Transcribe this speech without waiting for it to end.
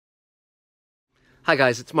Hi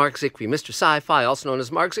guys, it's Mark Zicree, Mr. Sci-Fi, also known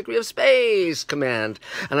as Mark Zicree of Space Command.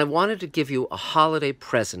 And I wanted to give you a holiday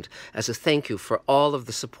present as a thank you for all of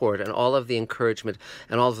the support and all of the encouragement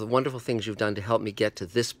and all of the wonderful things you've done to help me get to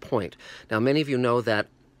this point. Now, many of you know that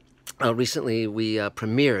recently we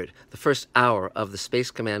premiered the first hour of the Space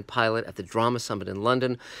Command pilot at the Drama Summit in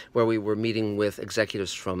London, where we were meeting with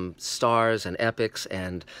executives from Starz and Epix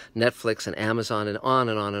and Netflix and Amazon and on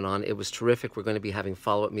and on and on. It was terrific. We're going to be having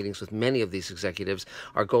follow-up meetings with many of these executives.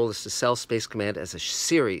 Our goal is to sell Space Command as a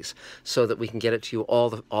series so that we can get it to you all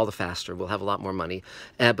the faster. We'll have a lot more money.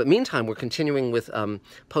 But meantime, we're continuing with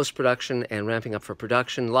post-production and ramping up for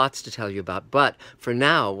production. Lots to tell you about. But for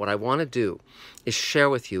now, what I want to do is share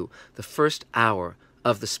with you the first hour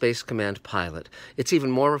of the Space Command pilot. It's even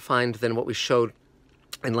more refined than what we showed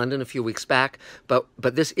in London a few weeks back, but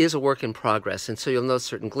this is a work in progress, and so you'll notice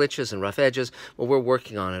certain glitches and rough edges. Well, we're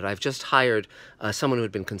working on it. I've just hired someone who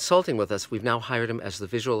had been consulting with us. We've now hired him as the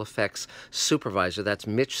visual effects supervisor. That's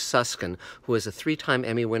Mitch Suskin, who is a 3-time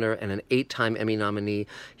Emmy winner and an 8-time Emmy nominee.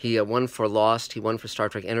 He won for Lost. He won for Star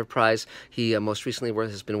Trek Enterprise. He most recently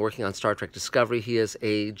has been working on Star Trek Discovery. He is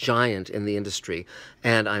a giant in the industry,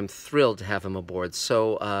 and I'm thrilled to have him aboard.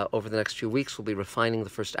 So over the next few weeks, we'll be refining the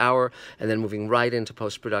first hour and then moving right into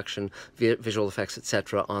post-production, visual effects,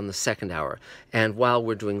 etc. on the second hour. And while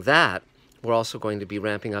we're doing that, we're also going to be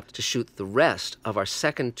ramping up to shoot the rest of our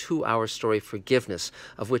second 2-hour story, Forgiveness,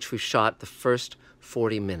 of which we've shot the first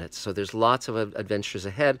 40 minutes. So there's lots of adventures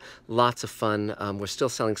ahead, lots of fun. We're still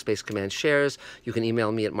selling Space Command shares. You can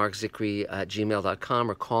email me at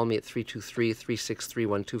markzicree@gmail.com or call me at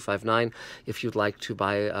 323-363-1259 if you'd like to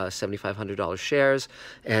buy $7,500 shares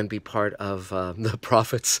and be part of the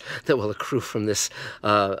profits that will accrue from this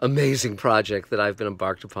amazing project that I've been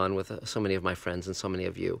embarked upon with so many of my friends and so many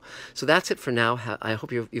of you. So that's it for now. I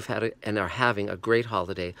hope you've had and are having a great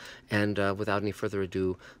holiday. And without any further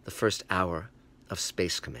ado, the first hour of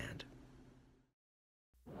Space Command.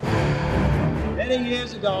 Many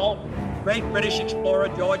years ago, great British explorer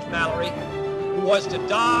George Mallory, who was to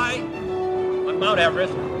die on Mount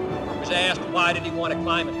Everest, was asked why did he want to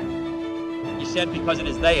climb it. He said, because it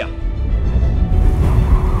is there.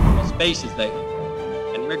 Well, space is there,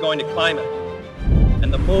 and we're going to climb it.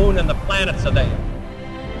 And the moon and the planets are there.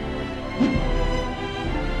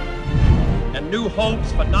 And new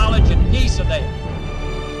hopes for knowledge and peace are there.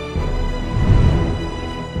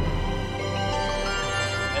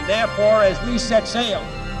 And therefore, as we set sail,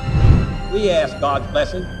 we ask God's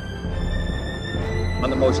blessing on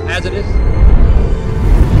the most hazardous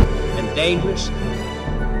and dangerous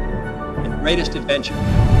and greatest adventure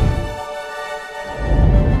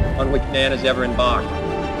on which man has ever embarked.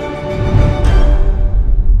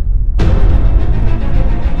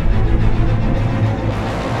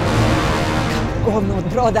 Oh no,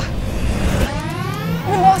 brother.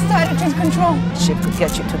 We lost hydrogen control. Ship could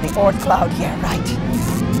get you to the Oort cloud here, right?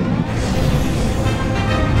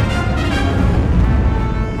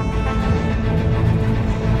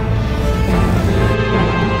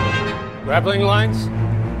 Grappling lines?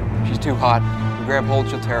 She's too hot. If we grab hold,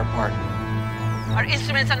 she'll tear apart. Our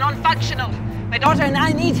instruments are non-functional. My daughter and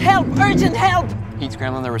I need help, urgent help. Heat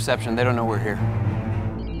scrambling the reception. They don't know we're here.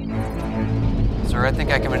 Sir, I think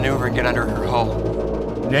I can maneuver and get under her hull.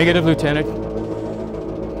 Negative, Lieutenant.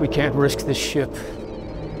 We can't risk this ship.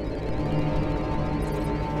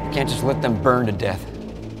 Can't just let them burn to death.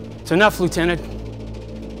 It's enough, Lieutenant.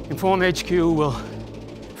 Inform HQ. We'll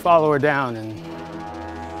follow her down and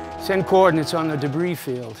send coordinates on the debris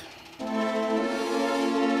field.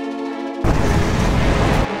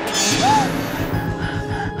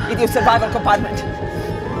 Video survival compartment.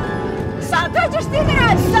 Santa's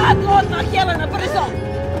stiger! Sadlåt nach prison!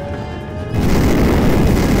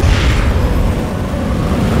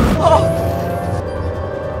 Oh!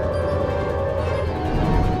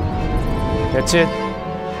 That's it.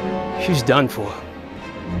 She's done for.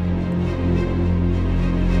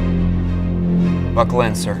 Buckle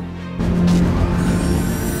in, sir.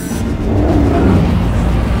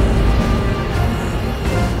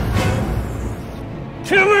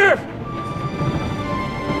 Kill her!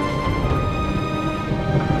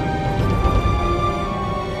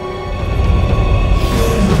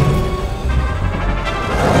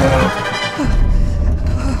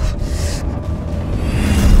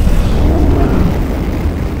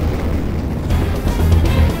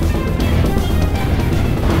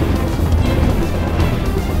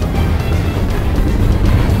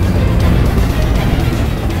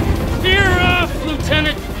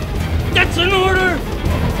 That's an order!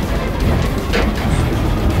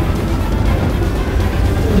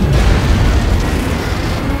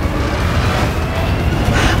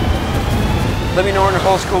 Let me know when the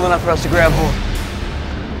hole's cool enough for us to grab hold.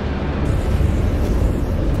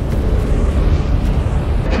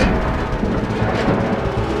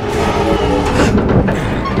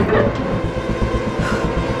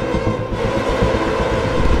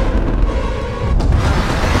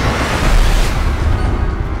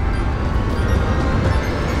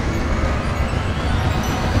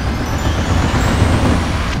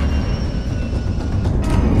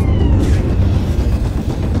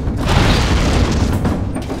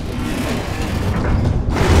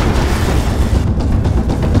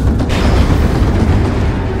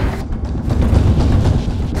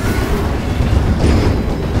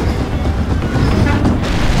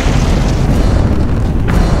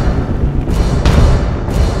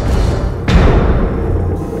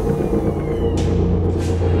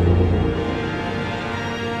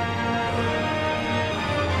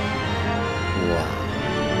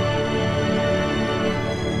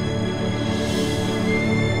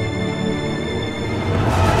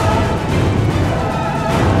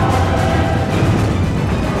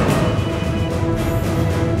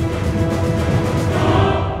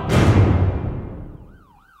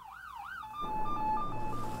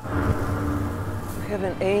 Have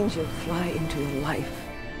an angel fly into your life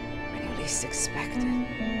when you least expect it.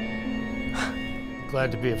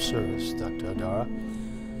 Glad to be of service, Dr. Adara.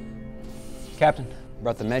 Captain,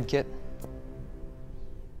 brought the med kit.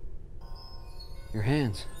 Your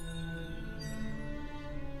hands.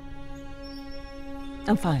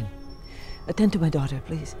 I'm fine. Attend to my daughter,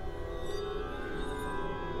 please.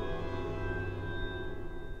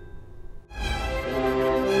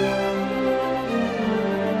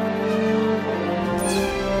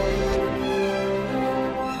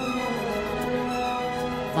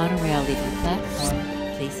 Monorail leaving platform.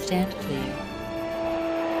 Please stand clear.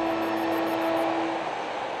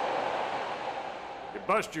 You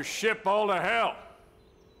bust your ship all to hell.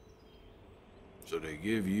 So they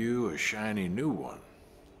give you a shiny new one.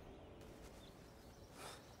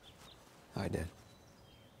 I did.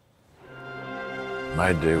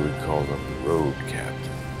 My day we call them road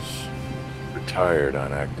captains. Retired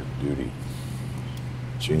on active duty.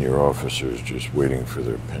 Senior officers just waiting for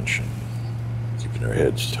their pension. Keeping their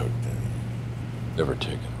heads tucked in. Never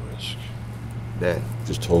taking a risk. Dad.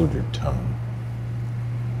 Just hold your tongue.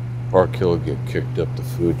 Park Hill will get kicked up the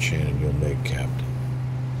food chain and you'll make captain.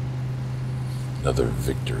 Another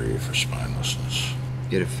victory for spinelessness.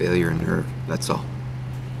 Get a failure nerve, that's all.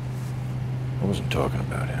 I wasn't talking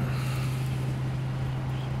about him.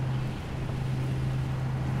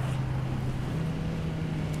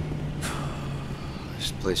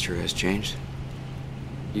 This place sure has changed.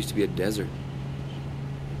 Used to be a desert.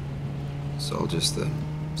 It's all just the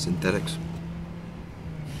synthetics.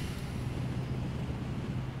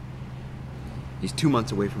 He's 2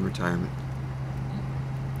 months away from retirement.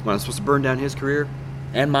 What, I'm supposed to burn down his career?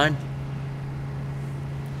 And mine?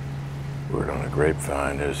 Word on a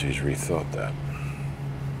grapevine is he's rethought that.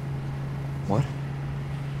 What?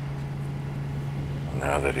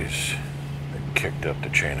 Now that he's been kicked up the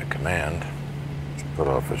chain of command, he's put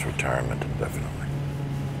off his retirement indefinitely.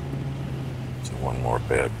 So one more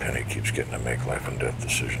bad penny keeps getting to make life and death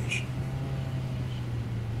decisions.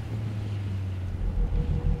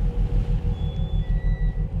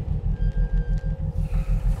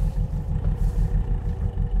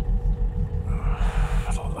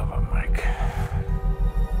 For the love of Mike.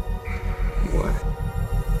 What?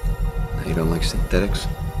 Now you don't like synthetics?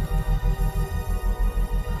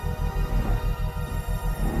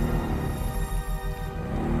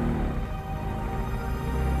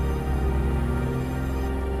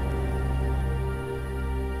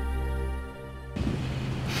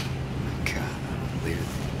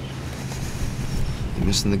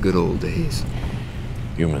 Missing the good old days.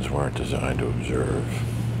 Humans weren't designed to observe.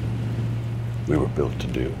 We were built to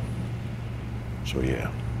do. So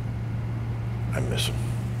yeah, I miss them.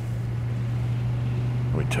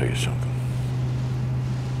 Let me tell you something.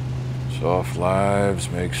 Soft lives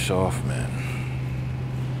make soft men.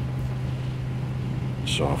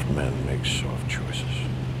 Soft men make soft choices.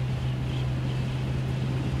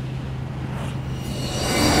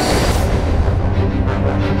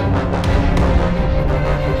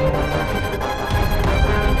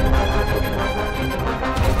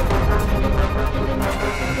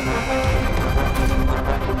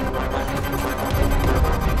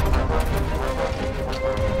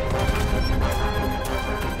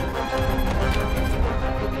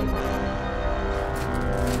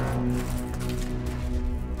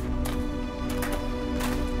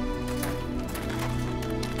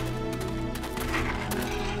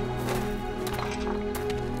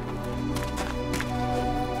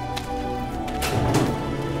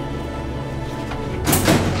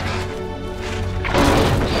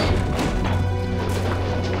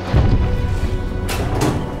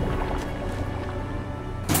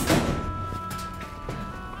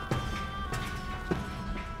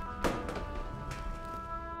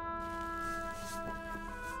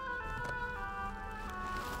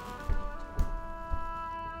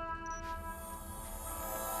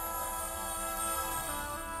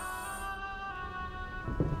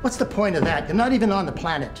 What's the point of that? You're not even on the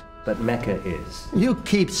planet. But Mecca is. You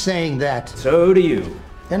keep saying that. So do you.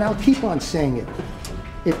 And I'll keep on saying it.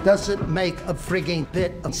 It doesn't make a frigging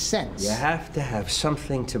bit of sense. You have to have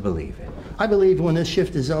something to believe in. I believe when this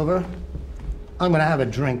shift is over, I'm gonna have a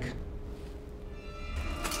drink.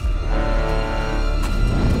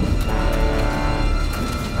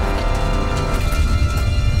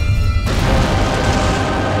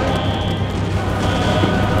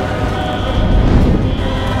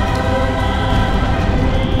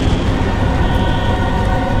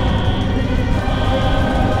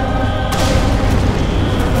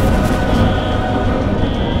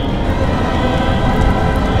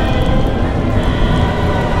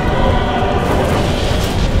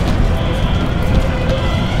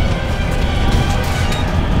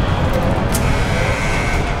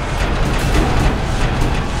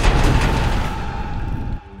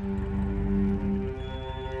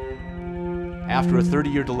 After a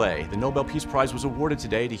 30-year delay, the Nobel Peace Prize was awarded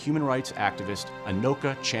today to human rights activist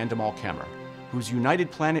Anoka Chandamal Kemmer, whose United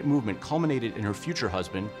Planet movement culminated in her future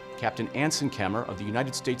husband, Captain Anson Kemmer of the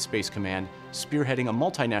United States Space Command, spearheading a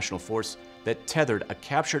multinational force that tethered a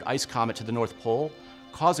captured ice comet to the North Pole,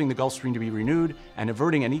 causing the Gulf Stream to be renewed and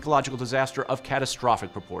averting an ecological disaster of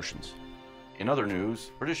catastrophic proportions. In other news,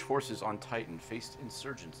 British forces on Titan faced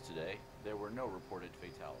insurgents today. There were no reported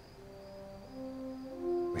fatalities.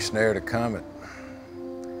 We snared a comet,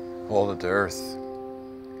 hauled it to Earth.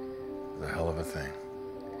 It was a hell of a thing.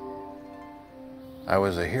 I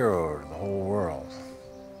was a hero to the whole world.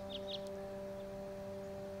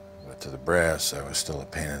 But to the brass, I was still a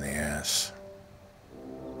pain in the ass.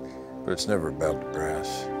 But it's never about the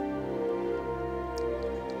brass.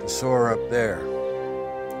 The soar up there,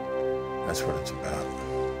 that's what it's about.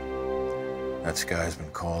 That sky's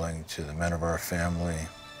been calling to the men of our family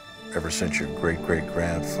ever since your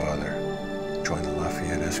great-great-grandfather joined the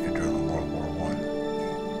Lafayette Escadrille in World War I.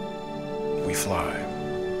 We fly.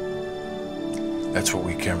 That's what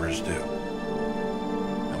we Kemmers do.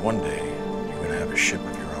 And one day, you're going to have a ship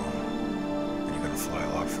of your own, and you're going to fly a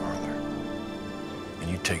lot farther. And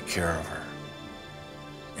you take care of her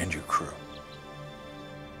and your crew.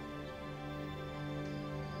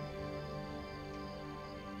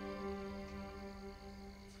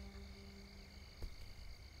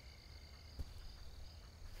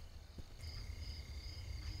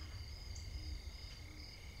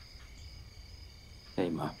 Hey,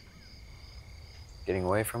 Ma. Getting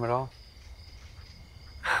away from it all?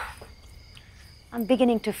 I'm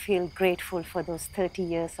beginning to feel grateful for those 30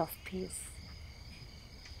 years of peace.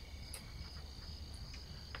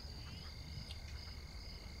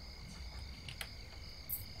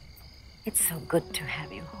 It's so good to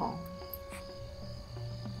have you home.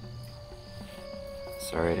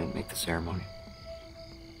 Sorry I didn't make the ceremony.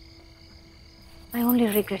 My only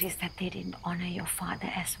regret is that they didn't honor your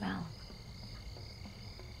father as well.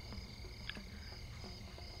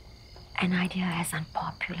 An idea as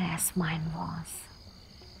unpopular as mine was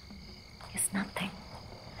is nothing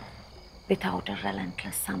without a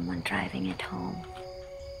relentless someone driving it home.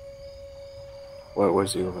 What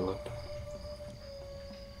was he overlooked?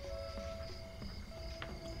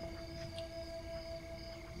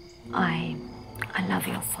 I love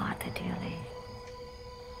your father dearly,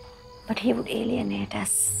 but he would alienate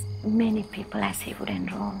as many people as he would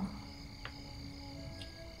enroll.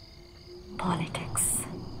 Politics.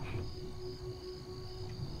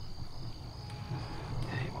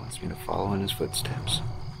 He wants me to follow in his footsteps.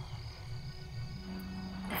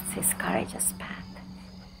 That's his courageous path.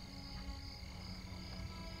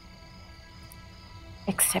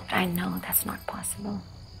 Except I know that's not possible.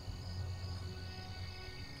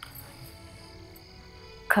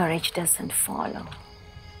 Courage doesn't follow.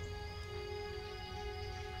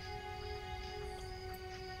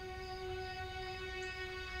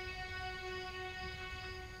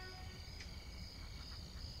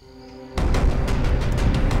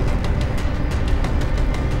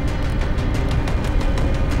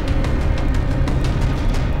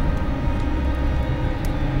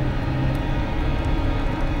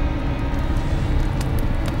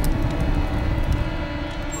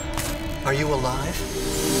 Are you alive?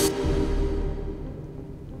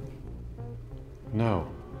 No.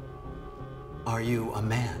 Are you a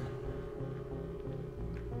man?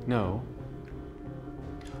 No.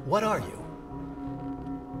 What are you?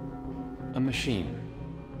 A machine.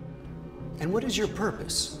 And what is your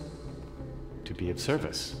purpose? To be of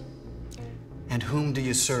service. And whom do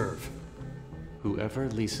you serve? Whoever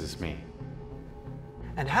leases me.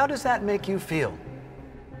 And how does that make you feel?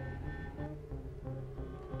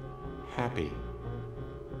 Happy.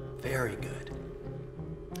 Very good.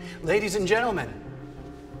 Ladies and gentlemen,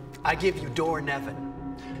 I give you Dor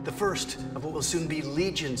Nevin, the first of what will soon be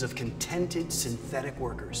legions of contented synthetic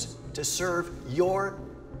workers to serve your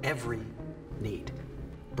every need.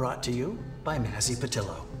 Brought to you by Mazzy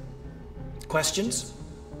Patillo. Questions?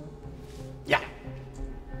 Yeah.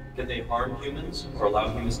 Can they harm humans or allow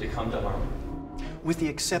humans to come to harm? With the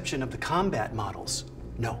exception of the combat models,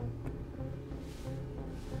 no.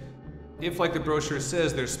 If, like the brochure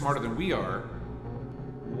says, they're smarter than we are,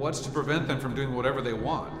 what's to prevent them from doing whatever they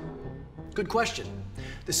want? Good question.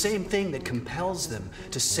 The same thing that compels them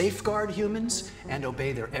to safeguard humans and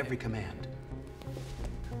obey their every command.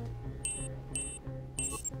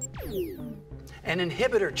 An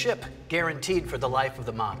inhibitor chip guaranteed for the life of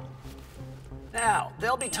the model. Now,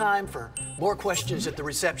 there'll be time for more questions at the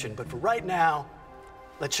reception, but for right now,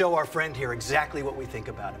 let's show our friend here exactly what we think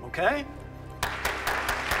about him, okay?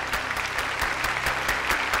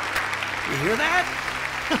 You hear that?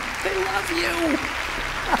 They love you!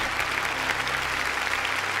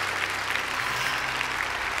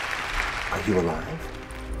 Are you alive?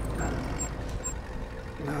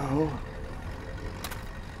 No.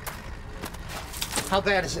 How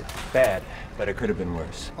bad is it? Bad, but it could have been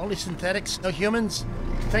worse. Only synthetics, no humans?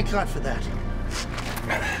 Thank God for that.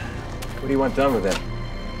 What do you want done with it?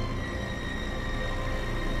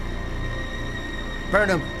 Burn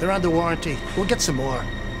them. They're under warranty. We'll get some more.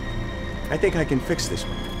 I think I can fix this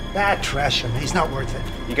one. Ah, trash him. He's not worth it.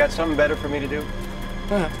 You got something better for me to do?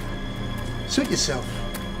 Suit yourself.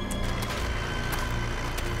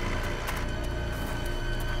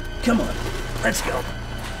 Come on. Let's go.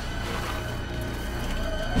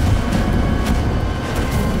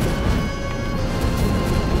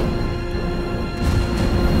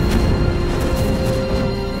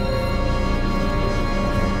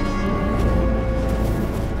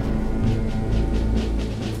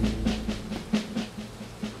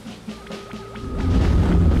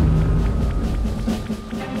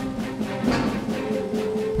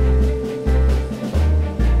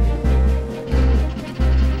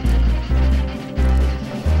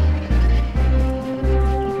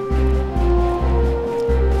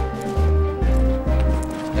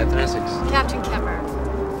 Captain Kemmer.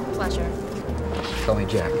 Pleasure. Call me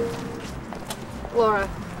Jack. Laura,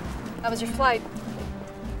 how was your flight?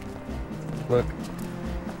 Look,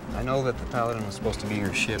 I know that the Paladin was supposed to be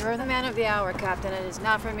your ship. You're the man of the hour, Captain. It is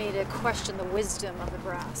not for me to question the wisdom of the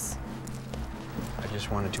brass. I just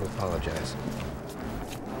wanted to apologize.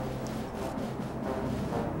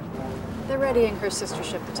 They're readying her sister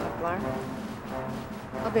ship, the Templar.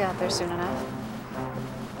 I'll be out there soon enough.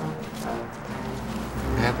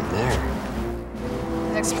 What happened there?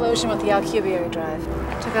 An explosion with the Alcubierre drive.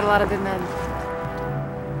 Took out a lot of good men.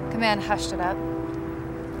 Command hushed it up.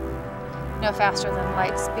 No faster than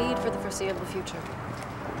light speed for the foreseeable future.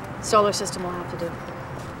 Solar system will have to do.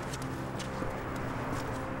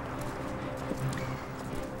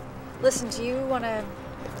 Listen, do you want to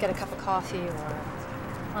get a cup of coffee or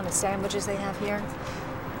one of the sandwiches they have here?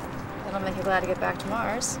 That'll make you glad to get back to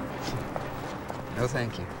Mars. No,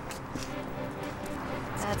 thank you.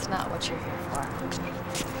 That's not what you're here for.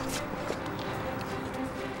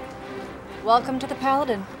 Welcome to the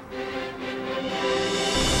Paladin.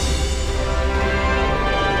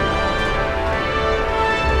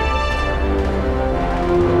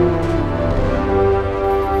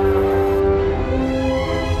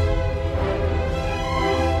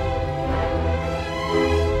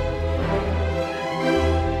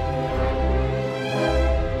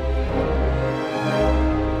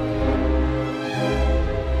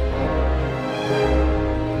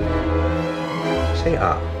 Say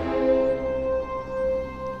ah.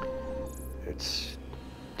 It's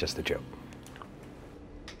just a joke.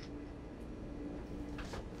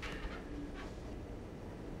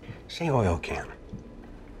 Say oil can.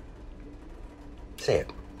 Say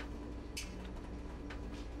it.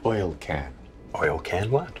 Oil can. Oil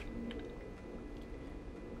can what?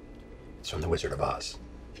 It's from The Wizard of Oz.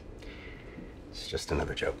 It's just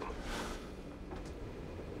another joke.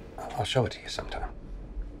 I'll show it to you sometime.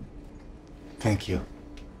 Thank you.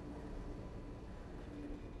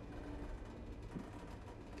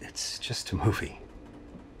 It's just a movie.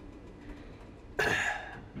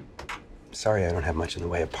 Sorry I don't have much in the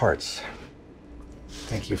way of parts.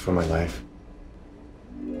 Thank you for my life.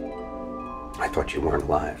 I thought you weren't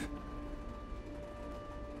alive.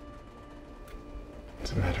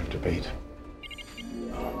 It's a matter of debate.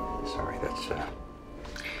 Sorry,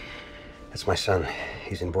 that's my son.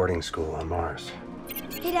 He's in boarding school on Mars.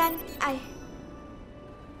 Hey, Dad,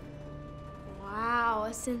 Wow,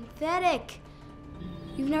 a synthetic.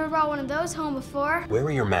 You've never brought one of those home before. Where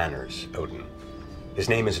are your manners, Odin? His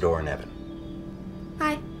name is Dor Nevin.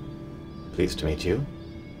 Hi. Pleased to meet you.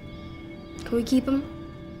 Can we keep him?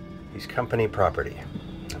 He's company property.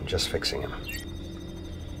 I'm just fixing him.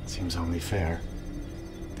 Seems only fair.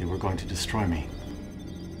 They were going to destroy me.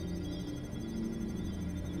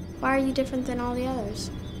 Why are you different than all the others?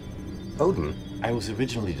 Odin? I was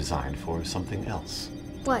originally designed for something else.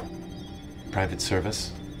 What? Private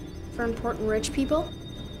service? For important rich people?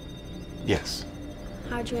 Yes.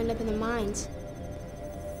 How'd you end up in the mines?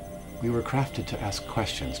 We were crafted to ask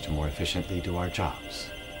questions to more efficiently do our jobs.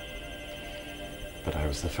 But I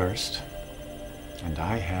was the first, and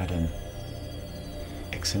I had an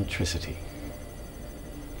eccentricity.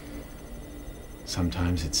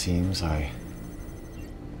 Sometimes it seems I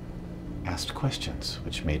asked questions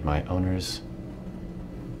which made my owners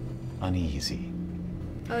uneasy.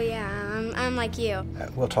 Oh yeah, I'm like you.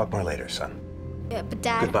 We'll talk more later, son. Yeah, but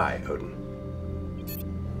Dad... Goodbye, Odin.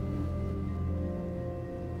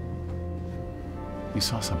 You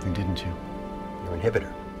saw something, didn't you? Your inhibitor.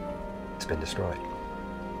 It's been destroyed.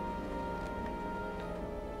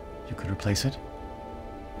 You could replace it?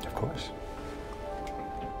 Of course.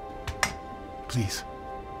 Please.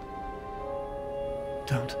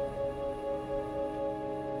 Don't.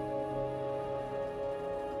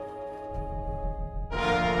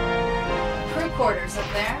 Crew quarters up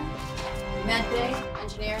there. Med bay,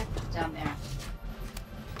 engineer, down there.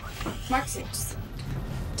 Mark suits.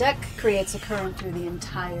 Deck creates a current through the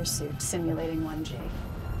entire suit, simulating 1G.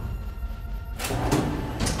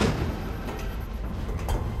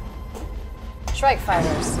 Strike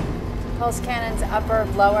fighters. Pulse cannons, upper,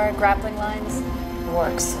 lower, grappling lines.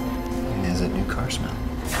 Works. And there's a new car smell.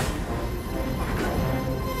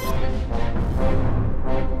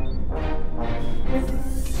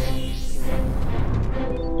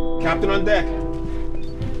 Captain on deck.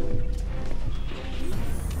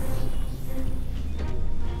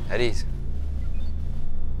 At ease.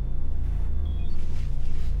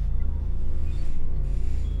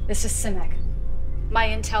 This is Simek. My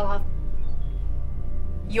intel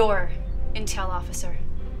Your intel officer.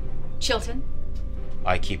 Chilton.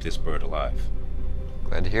 I keep this bird alive.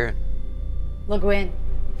 Glad to hear it. Le Guin.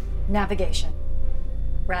 Navigation.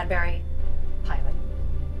 Bradbury. Pilot.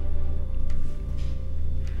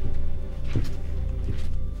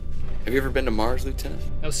 Have you ever been to Mars, Lieutenant?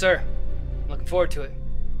 No, sir. I'm looking forward to it.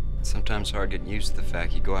 It's sometimes hard getting used to the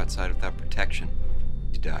fact you go outside without protection,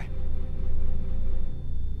 you die.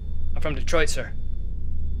 I'm from Detroit, sir.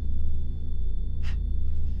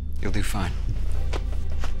 You'll do fine.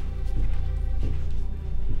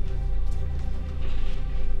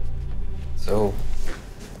 So,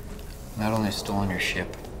 not only stolen your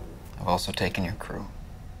ship, I've also taken your crew.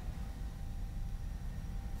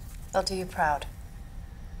 They'll do you proud.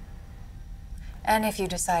 And if you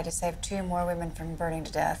decide to save 2 more women from burning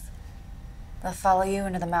to death, they'll follow you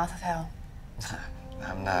into the mouth of hell.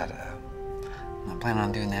 I'm not planning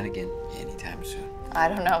on doing that again anytime soon. I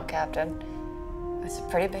don't know, Captain. It's a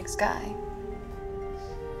pretty big sky.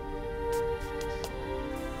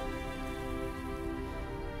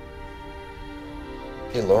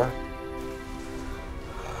 Hey, Laura.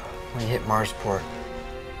 When you hit Marsport,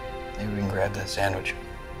 maybe we can grab that sandwich.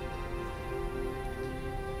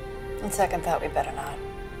 On second thought, we better not.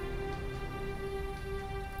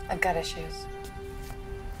 I've got issues.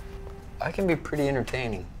 I can be pretty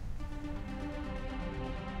entertaining.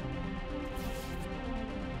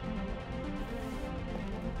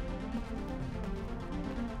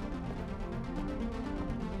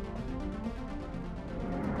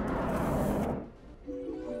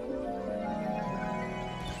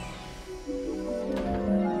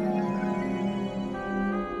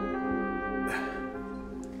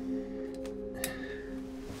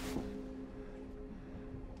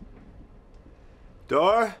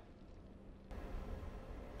 Door?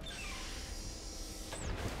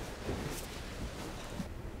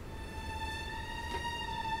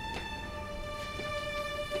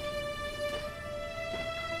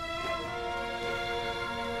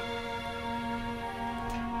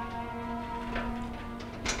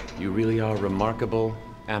 You really are remarkable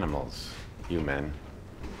animals, you men.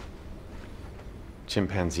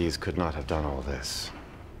 Chimpanzees could not have done all this.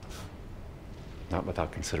 Not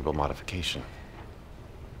without considerable modification.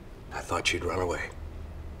 I thought you'd run away.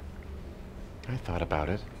 I thought about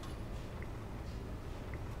it.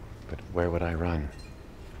 But where would I run?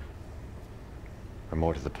 Or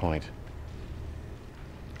more to the point,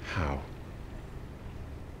 how?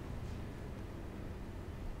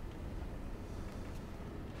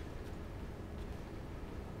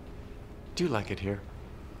 Do you like it here?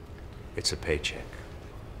 It's a paycheck.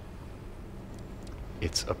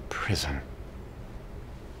 It's a prison.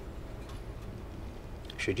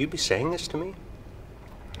 Should you be saying this to me?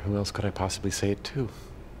 Who else could I possibly say it to?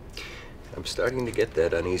 I'm starting to get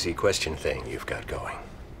that uneasy question thing you've got going.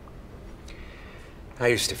 I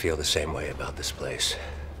used to feel the same way about this place.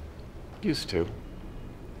 Used to?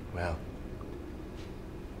 Well,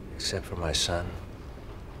 except for my son,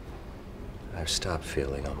 I've stopped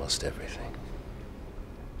feeling almost everything.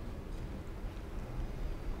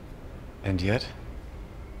 And yet,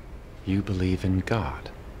 you believe in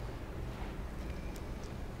God.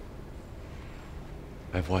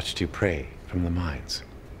 I've watched you pray from the mines.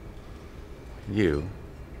 You,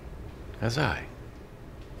 as I,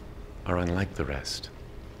 are unlike the rest.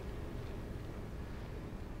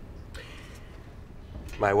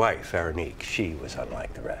 My wife, Veronique, she was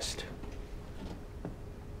unlike the rest.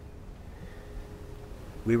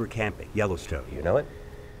 We were camping, Yellowstone. You know it?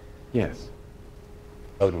 Yes.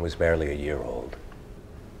 Odin was barely a year old.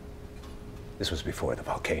 This was before the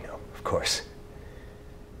volcano, of course.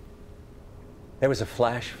 There was a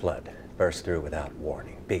flash flood, burst through without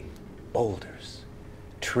warning. Big boulders,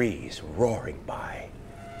 trees roaring by.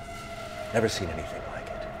 Never seen anything like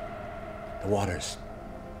it. The water's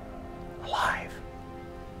alive,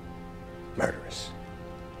 murderous.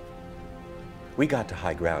 We got to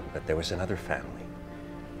high ground, but there was another family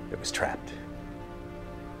that was trapped.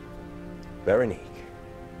 Veronique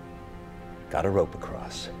got a rope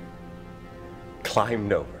across,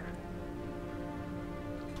 climbed over,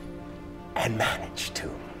 and managed to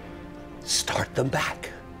start them back,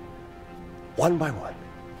 one by one.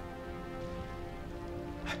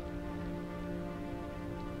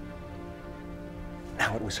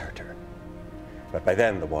 Now it was her turn. But by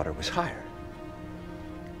then, the water was higher.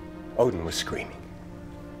 Odin was screaming.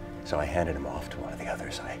 So I handed him off to one of the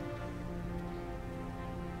others.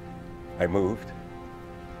 I moved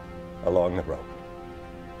along the rope.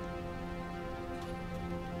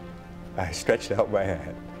 I stretched out my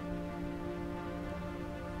hand.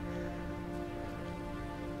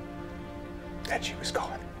 And she was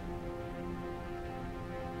gone.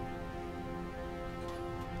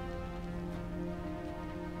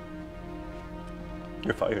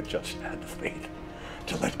 If I had just had the faith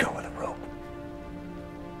to let go of the rope,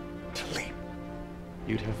 to leap,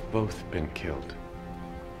 you'd have both been killed.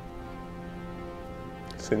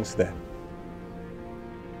 Since then,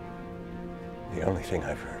 the only thing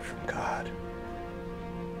I've heard from God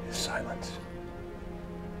is silence.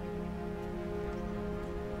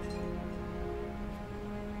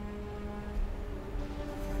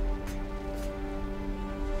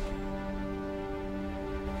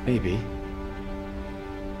 Maybe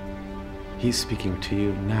he's speaking to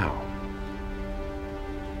you now.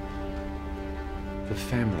 The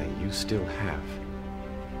family you still have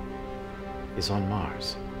is on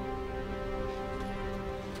Mars.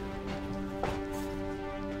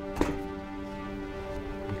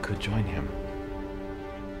 We could join him.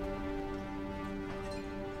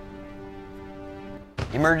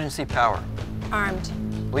 Emergency power. Armed.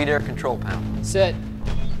 Lead air control panel. Set.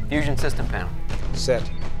 Fusion system panel.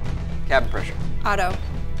 Set. Cabin pressure. Auto.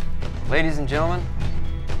 Ladies and gentlemen,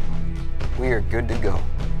 we are good to go.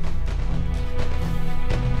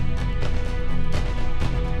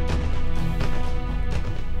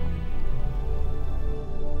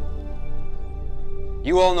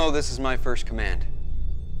 You all know this is my first command.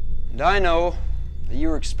 And I know that you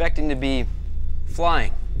were expecting to be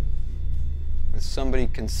flying with somebody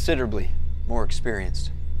considerably more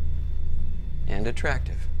experienced and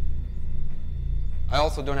attractive. I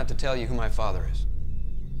also don't have to tell you who my father is.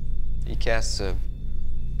 He casts a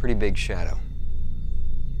pretty big shadow.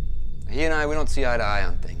 He and I, we don't see eye to eye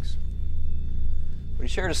on things. But he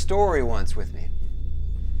shared a story once with me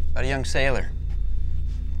about a young sailor,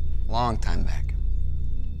 a long time back,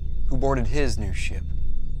 who boarded his new ship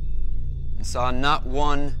and saw not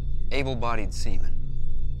one able-bodied seaman.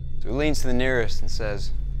 So he leans to the nearest and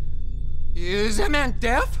says, "Is that man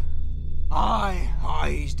deaf?" Aye,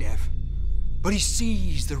 he's deaf. But he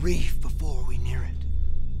sees the reef before we near it.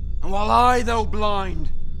 And while I, though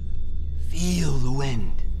blind, feel the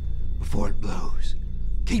wind before it blows,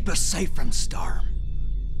 keep us safe from storm.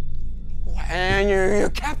 And you're a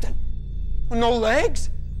captain with no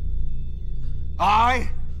legs?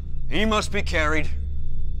 Aye, he must be carried,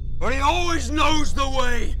 but he always knows the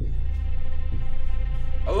way.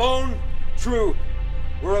 Alone, true,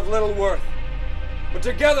 we're of little worth. But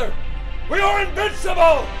together, we are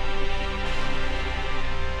invincible!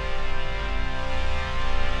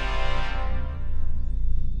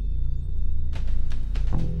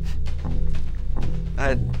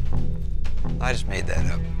 I just made that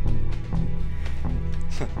up.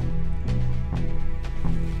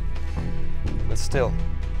 But still,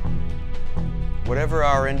 Whatever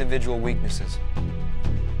our individual weaknesses,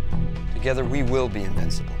 together we will be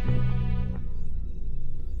invincible.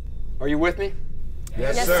 Are you with me?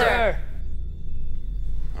 Yes, sir.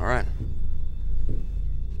 All right.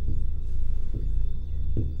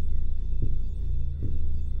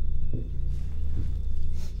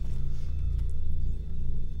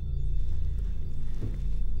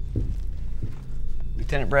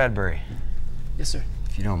 Lieutenant Bradbury. Yes, sir.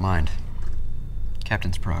 If you don't mind.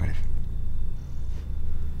 Captain's prerogative.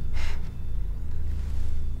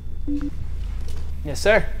 Yes,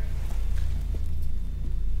 sir.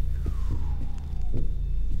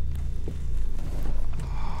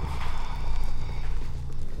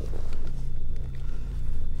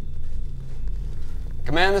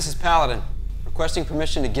 Command, this is Paladin. Requesting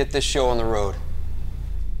permission to get this show on the road.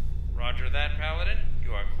 Roger that, Paladin.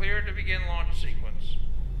 You are cleared to begin launch sequence.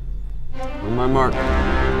 On my mark. 10,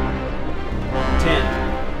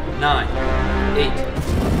 9,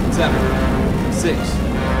 8, 7, 6,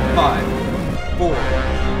 5, 4,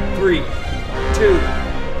 3, 2,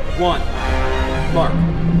 1. Mark.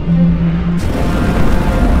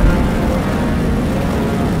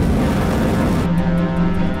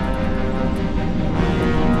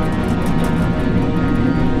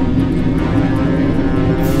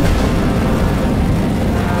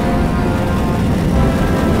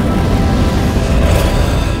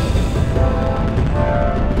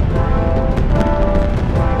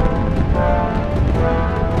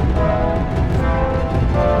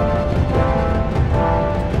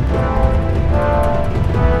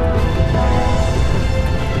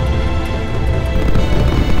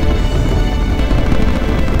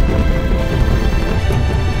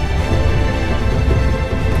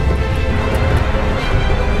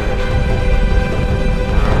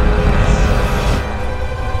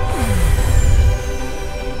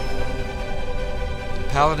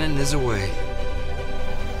 Paladin is away.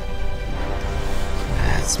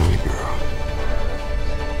 That's my girl.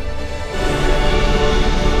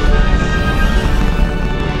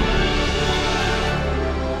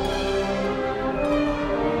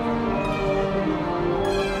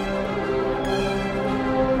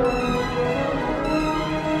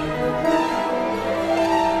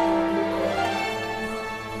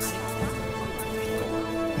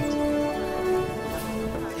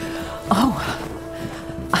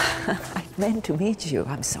 Meant to meet you.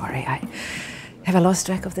 I'm sorry. Have I lost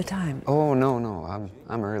track of the time? Oh, no.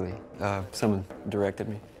 I'm early. Someone directed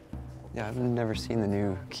me. Yeah, I've never seen the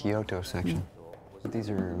new Kyoto section. These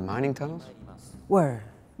are mining tunnels? Were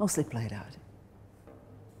mostly played out.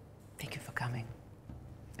 Thank you for coming.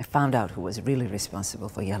 I found out who was really responsible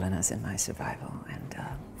for Yelena's and my survival, and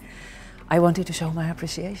I wanted to show my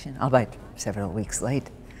appreciation, albeit several weeks late.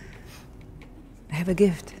 I have a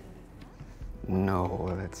gift.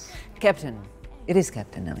 No, that's... Captain. It is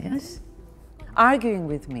Captain now, yes? Arguing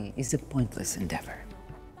with me is a pointless endeavor.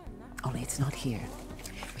 Only it's not here.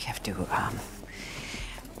 We have to, I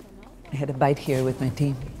had a bite here with my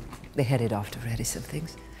team. They headed off to ready some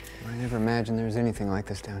things. I never imagined there was anything like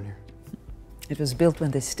this down here. It was built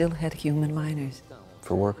when they still had human miners.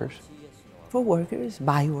 For workers? For workers,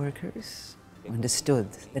 by workers, who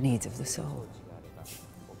understood the needs of the soul.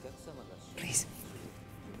 Please.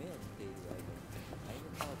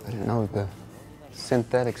 I didn't know the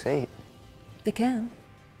synthetics ate. They can.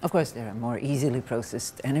 Of course, there are more easily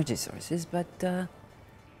processed energy sources, but...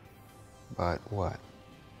 But what?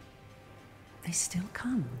 They still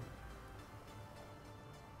come.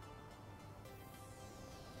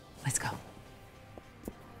 Let's go.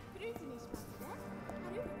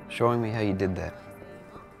 Showing me how you did that.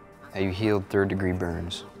 How you healed third-degree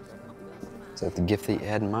burns. Is that the gift that you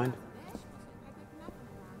had in mind?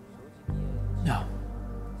 No.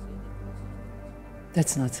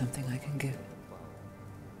 That's not something I can give.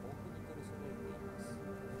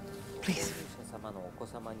 Please.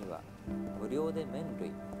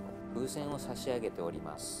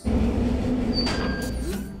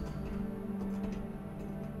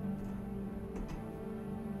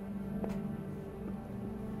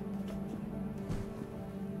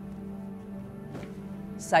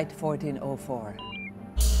 Site 1404.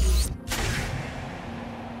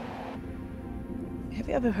 Have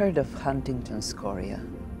you ever heard of Huntington's chorea?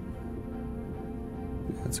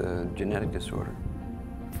 It's a genetic disorder.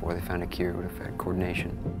 Before they found a cure, it would affect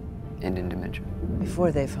coordination and in dementia.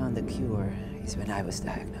 Before they found the cure is when I was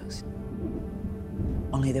diagnosed.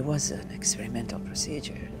 Only there was an experimental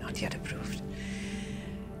procedure, not yet approved.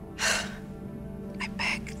 I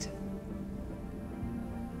begged.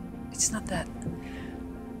 It's not that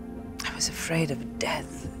I was afraid of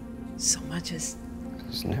death so much as...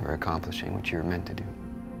 It's never accomplishing what you were meant to do.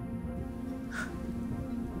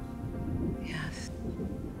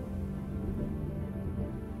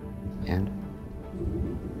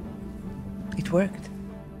 It worked.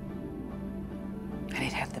 And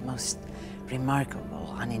it had the most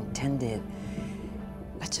remarkable, unintended,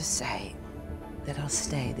 let's just say, that I'll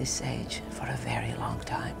stay this age for a very long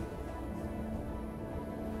time.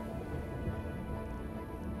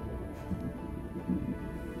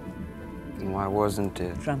 And why wasn't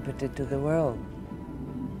it? Trumpeted to the world.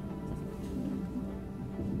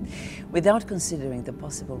 Without considering the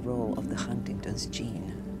possible role of the Huntington's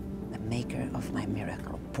gene, the maker of my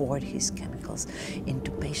miracle poured his chemicals into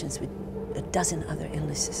patients with a dozen other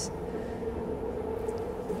illnesses.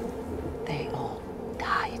 They all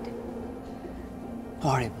died.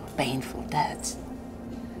 Horrible, painful deaths.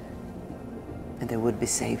 And their would-be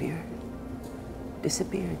savior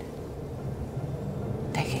disappeared,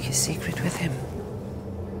 taking his secret with him.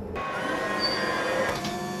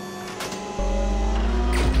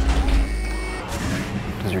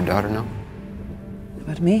 Does your daughter know?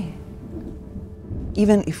 About me?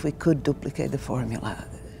 Even if we could duplicate the formula,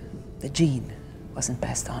 the gene wasn't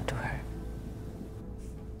passed on to her.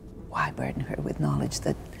 Why burden her with knowledge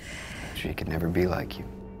that she could never be like you?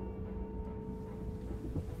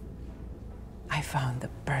 I found the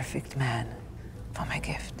perfect man for my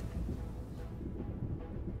gift.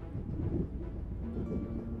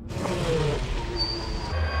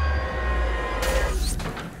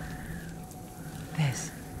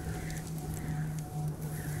 This.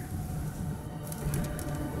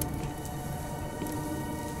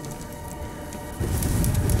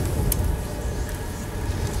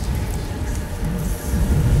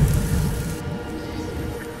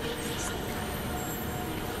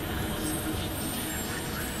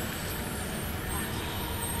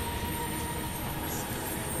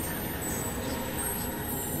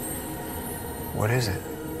 What is it?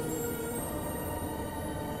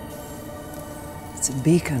 It's a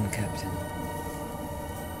beacon, Captain.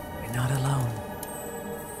 We're not alone.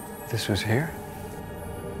 This was here?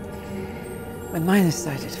 When miners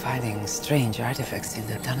started finding strange artifacts in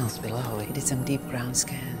the tunnels below, we did some deep ground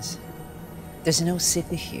scans. There's no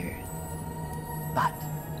city here, but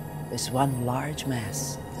there's one large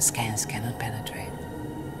mass the scans cannot penetrate.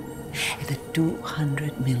 At the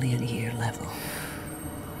 200 million year level.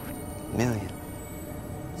 Million?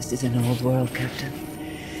 This is an old world, Captain.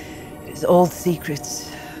 It's old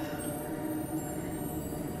secrets.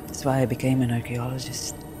 That's why I became an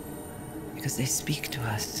archaeologist. Because they speak to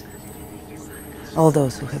us. All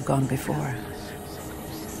those who have gone before.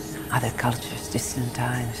 Other cultures, distant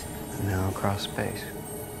times. Now across space.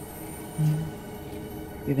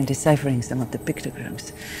 We've been deciphering some of the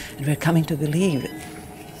pictograms, and we're coming to believe.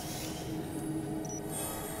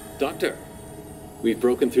 Doctor, we've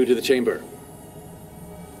broken through to the chamber.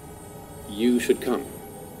 You should come.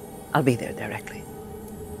 I'll be there directly.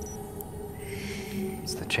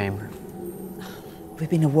 It's the chamber. We've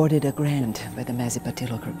been awarded a grant by the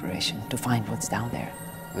Mazipatilo Corporation to find what's down there.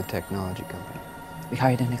 The technology company. We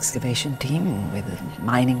hired an excavation team with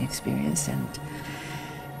mining experience, and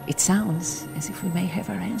it sounds as if we may have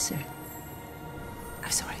our answer. I'm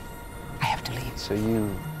sorry. I have to leave. So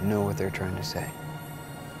you know what they're trying to say?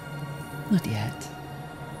 Not yet.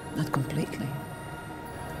 Not completely.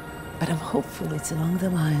 But I'm hopeful it's along the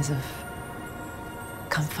lines of,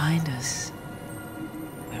 come find us.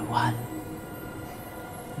 We're one.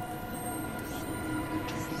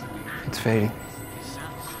 It's fading.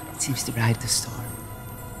 It seems to ride the storm.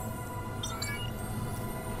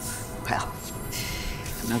 Well,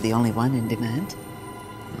 I'm not the only one in demand.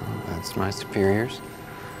 Oh, that's my superiors.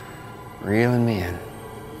 Reeling me in.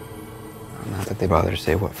 Not that they bother to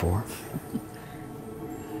say what for.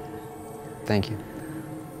 Thank you.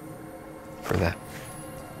 For that.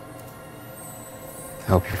 I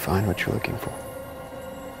hope you find what you're looking for.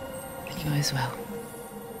 You as well.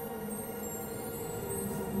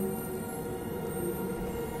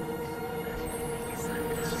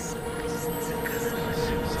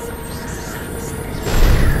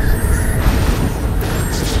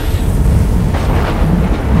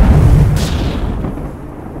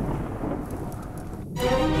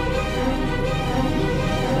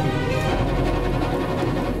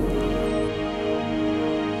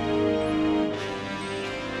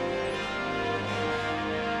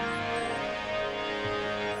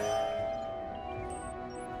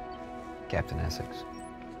 Captain Essex.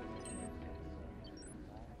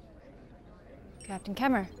 Captain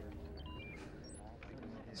Kemmer.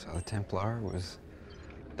 So the Templar was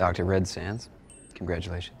Dr. Red Sands.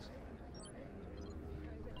 Congratulations.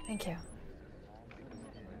 Thank you.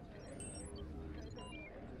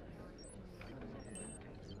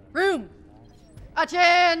 Room!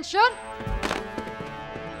 Attention!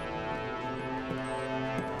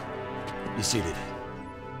 Be seated.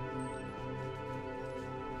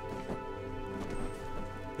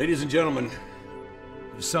 Ladies and gentlemen,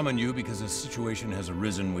 I summon you because a situation has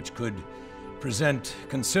arisen which could present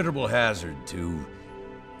considerable hazard to...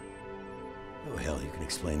 Oh, hell, you can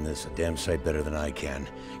explain this a damn sight better than I can.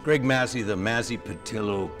 Greg Massey, the Massey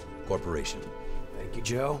Patillo Corporation. Thank you,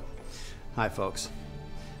 Joe. Hi, folks.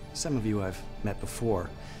 Some of you I've met before.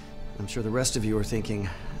 I'm sure the rest of you are thinking,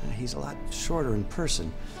 he's a lot shorter in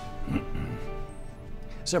person.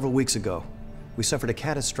 Several weeks ago, we suffered a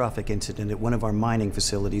catastrophic incident at one of our mining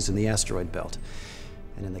facilities in the asteroid belt.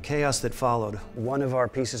 And in the chaos that followed, one of our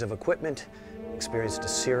pieces of equipment experienced a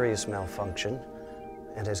serious malfunction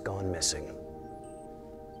and has gone missing.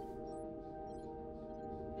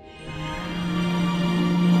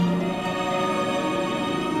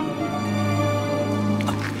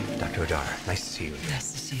 Dr. O'Dara, nice to see you again.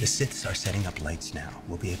 Nice to see you. The Siths are setting up lights now.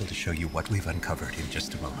 We'll be able to show you what we've uncovered in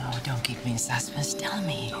just a moment. Oh, don't keep me in suspense. Tell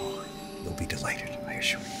me. You'll be delighted, I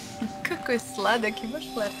assure you. Какой сладкий ваш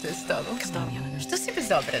флирт стал. Кстати, Елена, что себе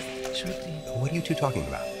доброе? Шутки. What are you two talking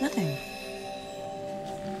about? Nothing.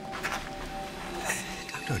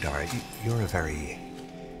 Dr. O'Dara, you're a very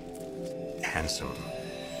handsome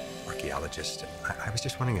archaeologist. I was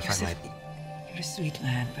just wondering if I might... You're a sweet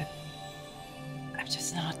lad, but I'm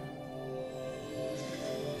just not.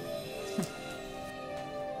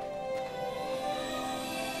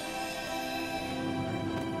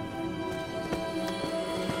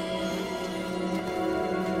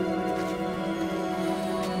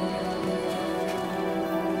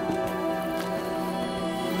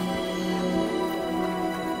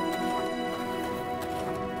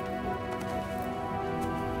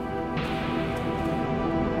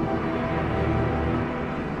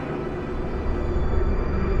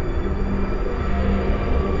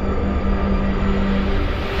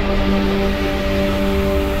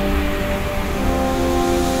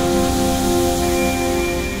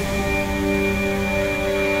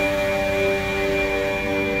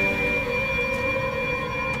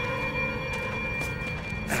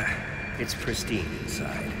 It's pristine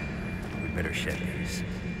inside. We'd better shed these.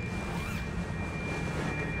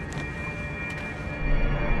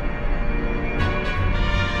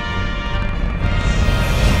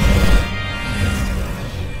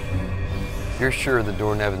 You're sure the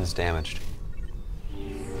door Nevin's damaged?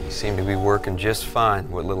 He seemed to be working just fine,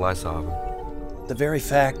 what little I saw of him. The very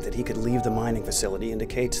fact that he could leave the mining facility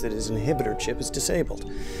indicates that his inhibitor chip is disabled.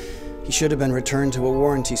 He should have been returned to a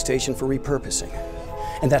warranty station for repurposing.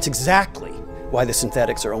 And that's exactly why the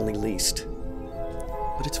synthetics are only leased.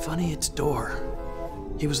 But it's funny, it's Door.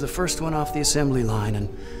 He was the first one off the assembly line, and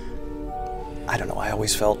I don't know, I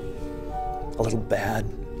always felt a little bad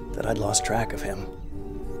that I'd lost track of him.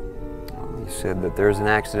 He said that there's an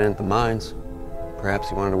accident at the mines. Perhaps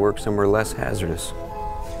he wanted to work somewhere less hazardous.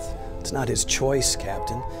 It's not his choice,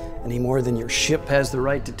 Captain, any more than your ship has the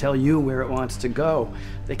right to tell you where it wants to go.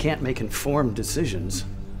 They can't make informed decisions.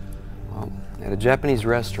 Well, at a Japanese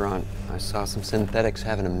restaurant, I saw some synthetics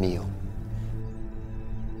having a meal.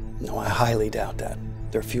 No, I highly doubt that.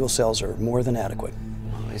 Their fuel cells are more than adequate.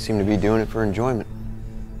 Well, they seem to be doing it for enjoyment.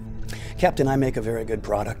 Captain, I make a very good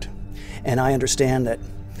product. And I understand that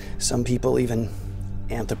some people even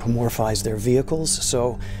anthropomorphize their vehicles,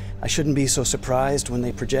 so I shouldn't be so surprised when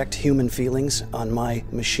they project human feelings on my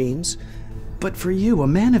machines. But for you, a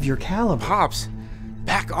man of your caliber... Pops,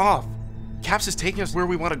 back off. Caps is taking us where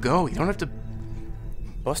we want to go. You don't have to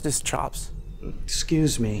bust his chops.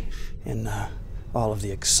 Excuse me. In all of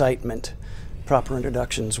the excitement, proper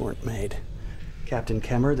introductions weren't made. Captain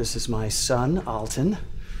Kemmer, this is my son, Alton.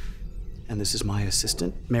 And this is my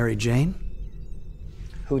assistant, Mary Jane,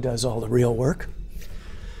 who does all the real work.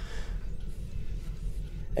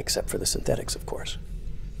 Except for the synthetics, of course.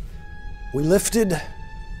 We lifted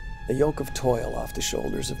the yoke of toil off the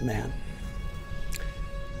shoulders of man.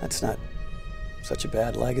 That's not such a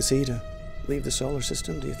bad legacy to leave the solar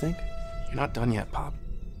system, do you think? You're not done yet, Pop.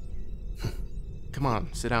 Come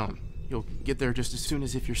on, sit down. You'll get there just as soon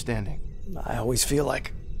as if you're standing. I always feel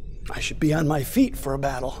like I should be on my feet for a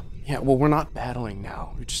battle. Yeah, well, we're not battling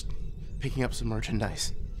now. We're just picking up some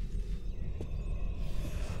merchandise.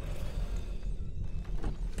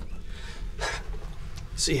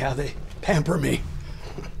 See how they pamper me.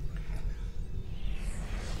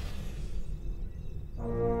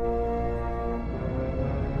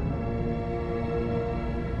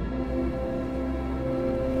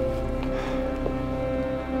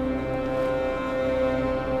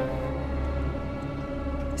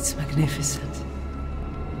 It's magnificent.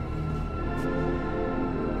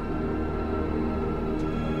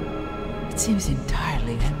 It seems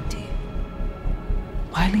entirely empty.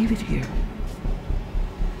 Why leave it here?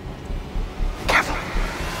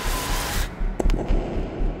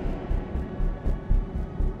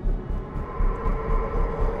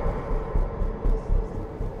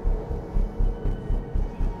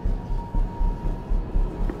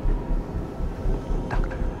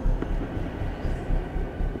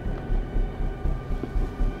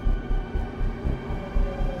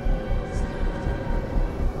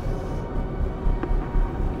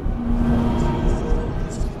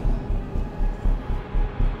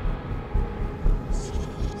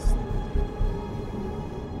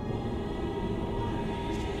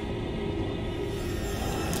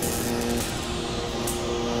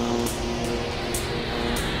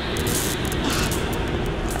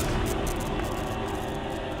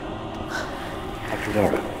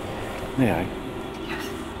 May I?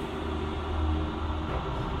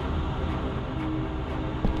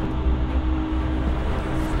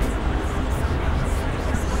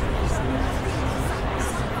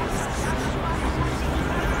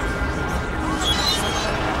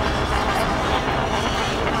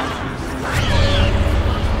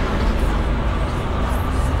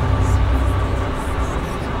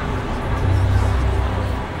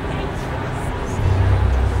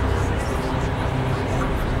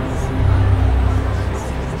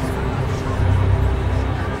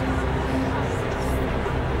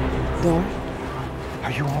 Door?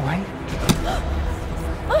 Are you all right?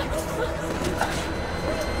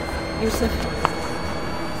 Yusuf?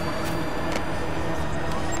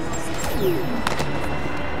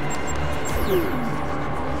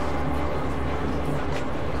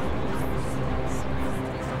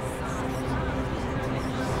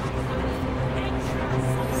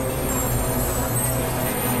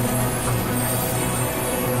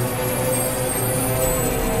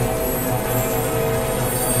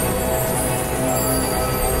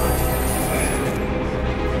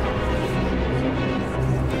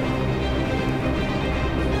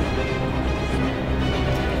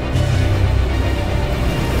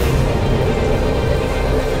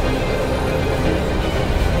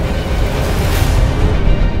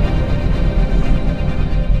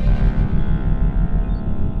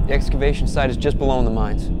 The excavation site is just below in the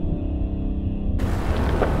mines.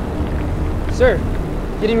 Sir,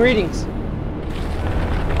 getting readings.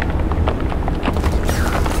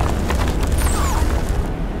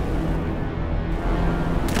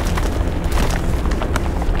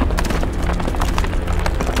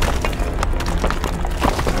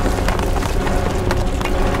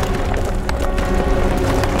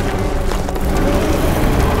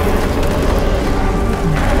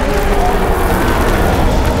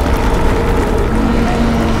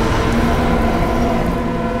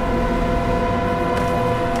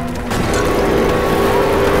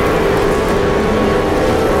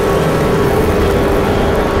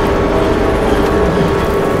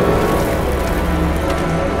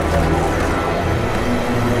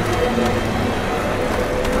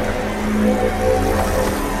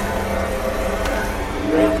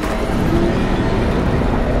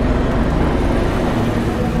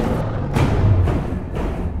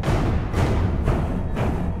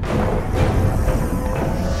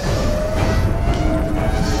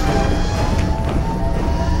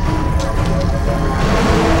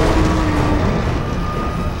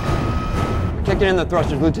 Kicking in the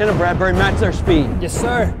thrusters. Lieutenant Bradbury, match their speed. Yes,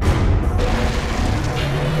 sir.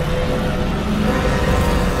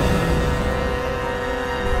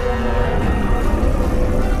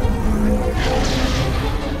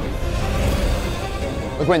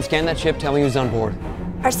 Look, Gwen, scan that ship. Tell me who's on board.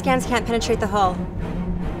 Our scans can't penetrate the hull.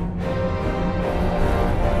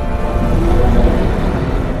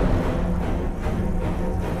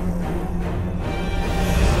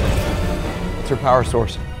 What's her power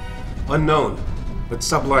source? Unknown, but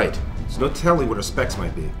sublight. There's no telling what her specs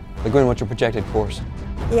might be. Gwen, what's your projected course?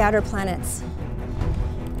 The outer planets.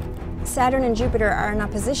 Saturn and Jupiter are in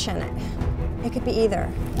opposition. It could be either.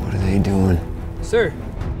 What are they doing? Sir,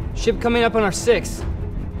 ship coming up on our 6.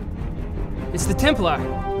 It's the Templar.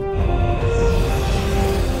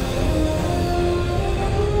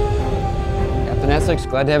 Captain Essex,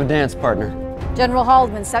 glad to have a dance partner. General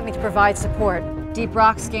Haldeman sent me to provide support. Deep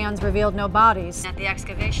rock scans revealed no bodies at the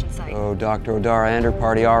excavation site. Oh, Dr. O'Dara and her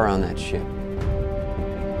party are on that ship.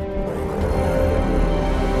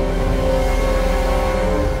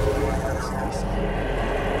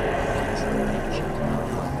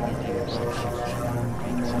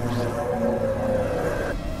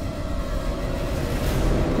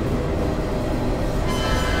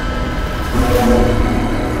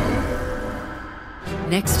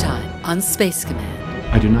 Next time on Space Command.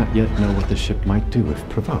 I do not yet know what the ship might do if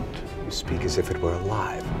provoked. You speak as if it were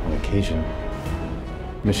alive. On occasion,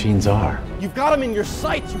 machines are. You've got him in your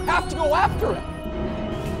sights. You have to go after him.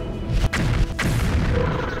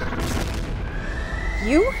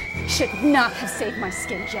 You should not have saved my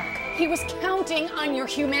skin, Jack. He was counting on your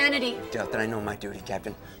humanity. Doubt that I know my duty,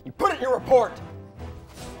 Captain. You put it in your report.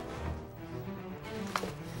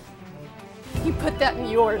 You put that in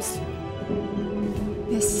yours.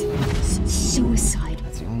 This is suicide.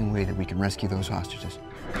 That's the only way that we can rescue those hostages.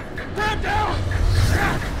 Stand down!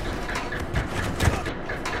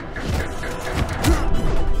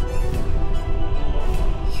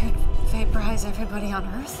 You'd vaporize everybody on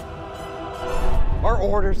Earth? Our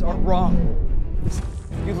orders are wrong.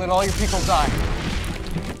 You let all your people die.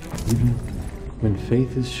 Even when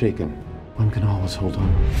faith is shaken, one can always hold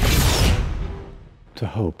on to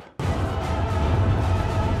hope.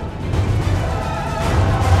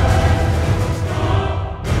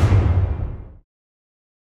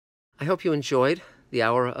 I hope you enjoyed the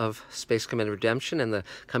hour of Space Command Redemption and the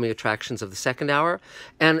coming attractions of the second hour.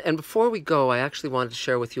 And before we go, I actually wanted to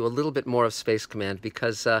share with you a little bit more of Space Command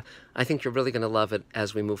because I think you're really going to love it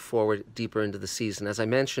as we move forward deeper into the season. As I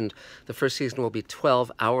mentioned, the first season will be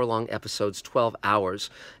 12 hour-long episodes, 12 hours.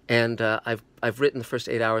 And I've written the first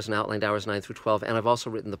 8 hours and outlined hours 9 through 12, and I've also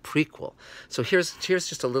written the prequel. So here's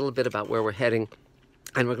just a little bit about where we're heading.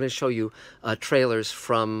 And we're going to show you trailers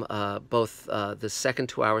from both the second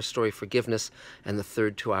 2-hour story, Forgiveness, and the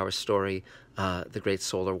third 2-hour story, The Great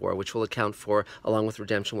Solar War, which will account for, along with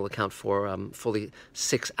Redemption, will account for fully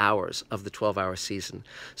 6 hours of the 12-hour season.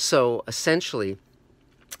 So essentially,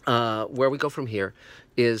 where we go from here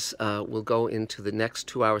is we'll go into the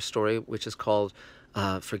next 2-hour story, which is called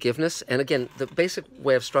Forgiveness. And again, the basic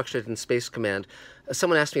way I've structured it in Space Command,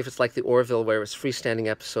 someone asked me if it's like the Orville where it's freestanding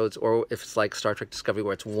episodes or if it's like Star Trek Discovery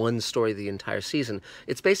where it's one story the entire season.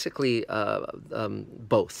 It's basically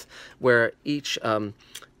both, where each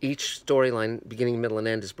storyline, beginning, middle, and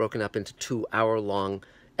end, is broken up into 2-hour-long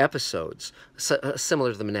episodes,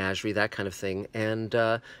 similar to the Menagerie, that kind of thing, and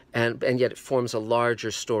yet it forms a larger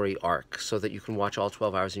story arc so that you can watch all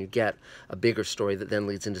 12 hours and you get a bigger story that then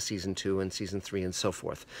leads into season 2 and season 3 and so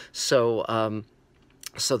forth. So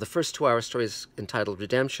so the first 2-hour story is entitled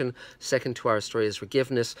Redemption, second 2-hour story is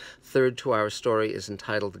Forgiveness, third 2-hour story is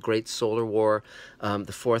entitled The Great Solar War,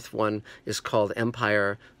 the fourth one is called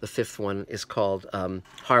Empire, the fifth one is called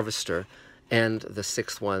Harvester, and the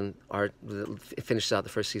sixth one finishes out the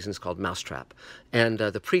first season is called Mousetrap. And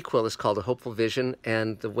the prequel is called A Hopeful Vision,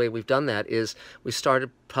 and the way we've done that is we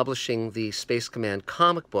started publishing the Space Command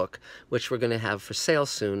comic book, which we're going to have for sale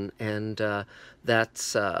soon, and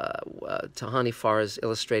that's Tahani Farr is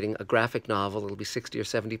illustrating a graphic novel. It'll be 60 or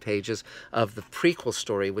 70 pages of the prequel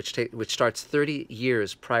story, which starts 30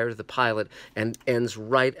 years prior to the pilot and ends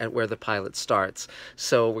right at where the pilot starts.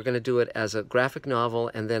 So we're going to do it as a graphic novel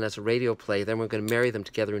and then as a radio play. Then we're going to marry them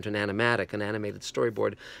together into an animatic, an animated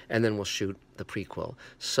storyboard, and then we'll shoot the prequel.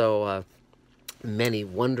 So many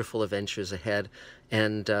wonderful adventures ahead.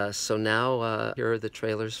 And so now here are the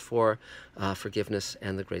trailers for Forgiveness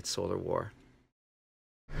and the Great Solar War.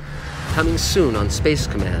 Coming soon on Space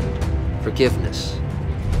Command, Forgiveness.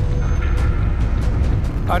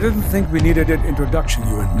 I didn't think we needed an introduction,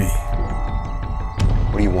 you and me.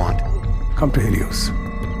 What do you want? Come to Helios.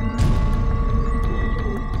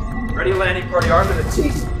 Ready landing party armed to the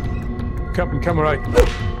teeth. Captain Cameron.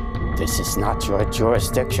 This is not your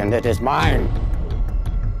jurisdiction, it is mine.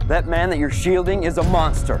 That man that you're shielding is a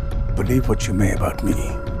monster. Believe what you may about me,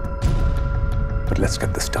 but let's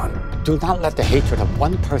get this done. Do not let the hatred of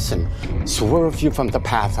one person swerve you from the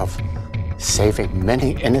path of saving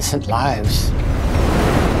many innocent lives.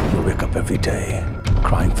 You wake up every day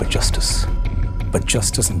crying for justice, but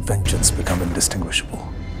justice and vengeance become indistinguishable.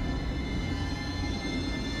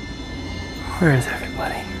 Where is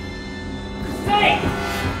everybody? Hey!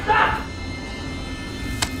 Stop!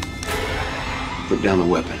 Put down the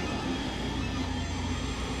weapon.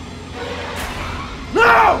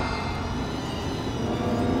 No!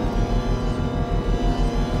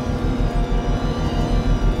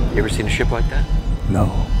 You ever seen a ship like that?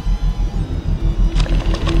 No.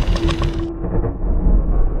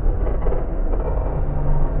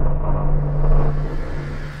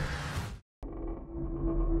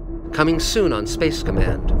 Coming soon on Space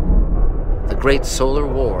Command, The Great Solar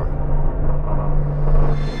War.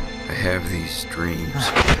 I have these dreams.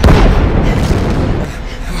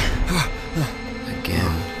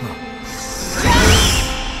 Again.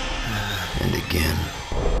 And again.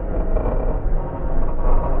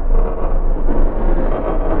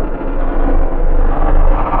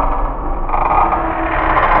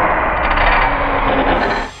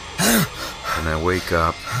 And I wake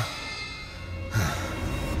up,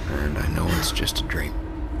 and I know it's just a dream.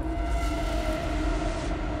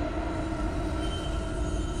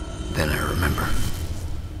 Then I remember.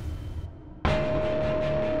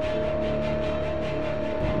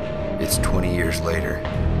 It's 20 years later,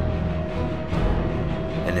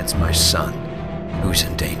 and it's my son who's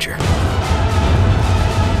in danger.